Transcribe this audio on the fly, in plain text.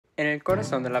En el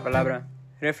Corazón de la Palabra,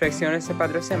 Reflexiones de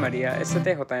Padre José María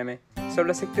SCTJM sobre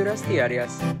las Lecturas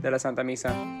Diarias de la Santa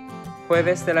Misa.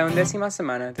 Jueves de la 11ª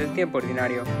semana del tiempo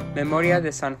ordinario, memoria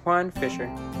de San Juan Fisher,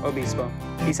 obispo,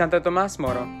 y Santo Tomás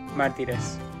Moro,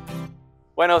 mártires.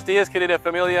 Buenos días, querida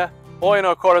familia. Hoy en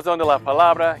el Corazón de la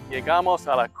Palabra llegamos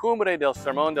a la cumbre del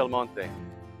Sermón del Monte,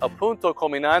 el punto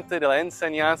culminante de la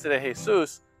enseñanza de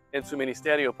Jesús en su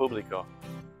ministerio público.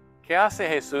 ¿Qué hace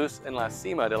Jesús en la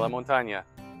cima de la montaña?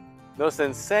 Nos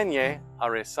enseña a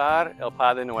rezar el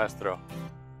Padre Nuestro,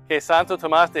 que Santo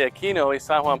Tomás de Aquino y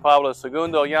San Juan Pablo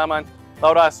II llaman la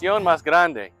oración más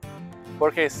grande,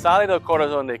 porque sale del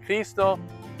corazón de Cristo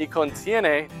y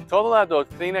contiene toda la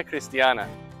doctrina cristiana.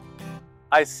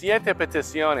 Hay 7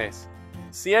 peticiones,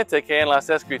 7 que en las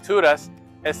Escrituras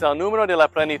es el número de la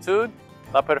plenitud,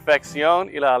 la perfección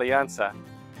y la alianza.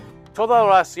 Toda la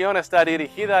oración está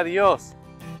dirigida a Dios,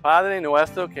 Padre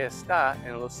nuestro que está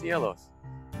en los cielos.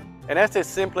 En este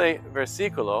simple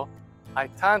versículo hay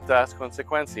tantas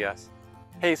consecuencias.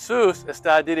 Jesús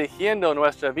está dirigiendo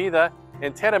nuestra vida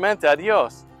enteramente a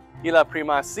Dios y la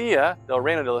primacía del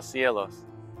reino de los cielos.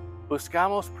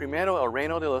 Buscamos primero el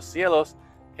reino de los cielos,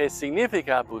 que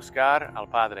significa buscar al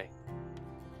Padre.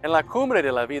 En la cumbre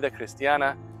de la vida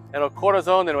cristiana, en el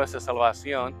corazón de nuestra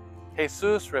salvación,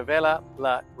 Jesús revela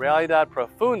la realidad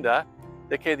profunda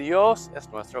de que Dios es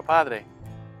nuestro Padre.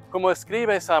 Como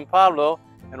escribe San Pablo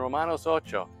en Romanos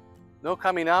 8, no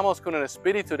caminamos con un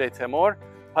espíritu de temor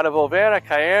para volver a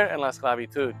caer en la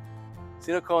esclavitud,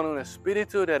 sino con un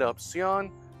espíritu de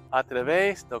adopción a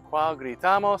través del cual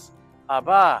gritamos,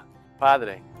 Abba,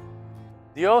 Padre.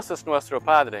 Dios es nuestro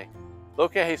Padre. Lo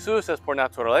que Jesús es por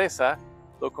naturaleza,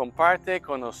 lo comparte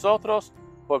con nosotros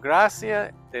por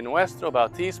gracia de nuestro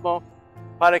bautismo,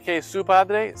 para que su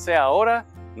Padre sea ahora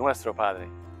nuestro Padre.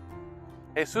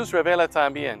 Jesús revela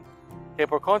también que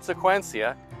por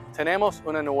consecuencia tenemos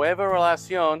una nueva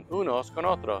relación unos con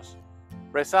otros.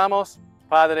 Rezamos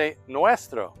Padre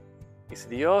Nuestro, y si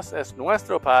Dios es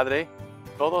nuestro Padre,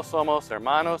 todos somos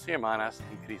hermanos y hermanas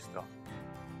en Cristo.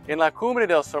 En la cumbre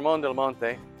del Sermón del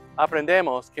Monte,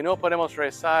 aprendemos que no podemos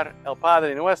rezar el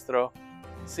Padre Nuestro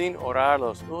sin orar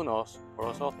los unos por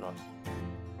los otros.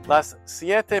 Las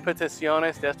 7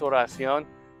 peticiones de esta oración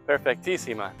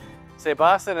perfectísima se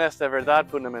basan en esta verdad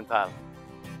fundamental.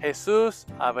 Jesús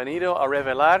ha venido a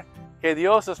revelar que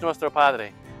Dios es nuestro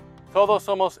Padre. Todos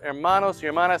somos hermanos y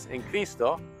hermanas en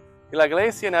Cristo, y la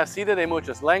Iglesia, nacida de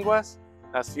muchas lenguas,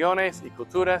 naciones y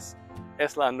culturas,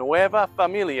 es la nueva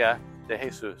familia de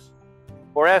Jesús.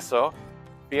 Por eso,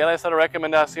 fieles a la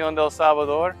recomendación del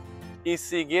Salvador y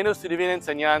siguiendo su divina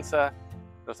enseñanza,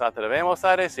 nos atrevemos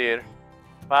a decir,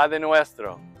 Padre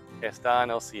nuestro que está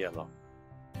en el cielo.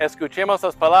 Escuchemos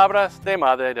las palabras de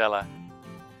Madre Adela.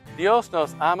 Dios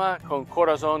nos ama con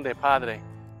corazón de Padre.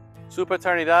 Su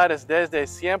paternidad es desde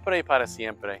siempre y para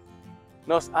siempre.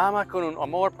 Nos ama con un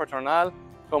amor paternal,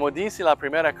 como dice la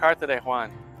primera carta de Juan.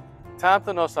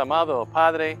 Tanto nos ha amado el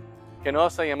Padre, que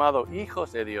nos ha llamado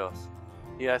hijos de Dios,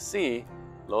 y así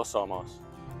lo somos.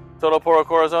 Todo por el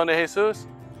corazón de Jesús,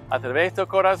 a través del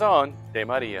corazón de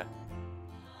María.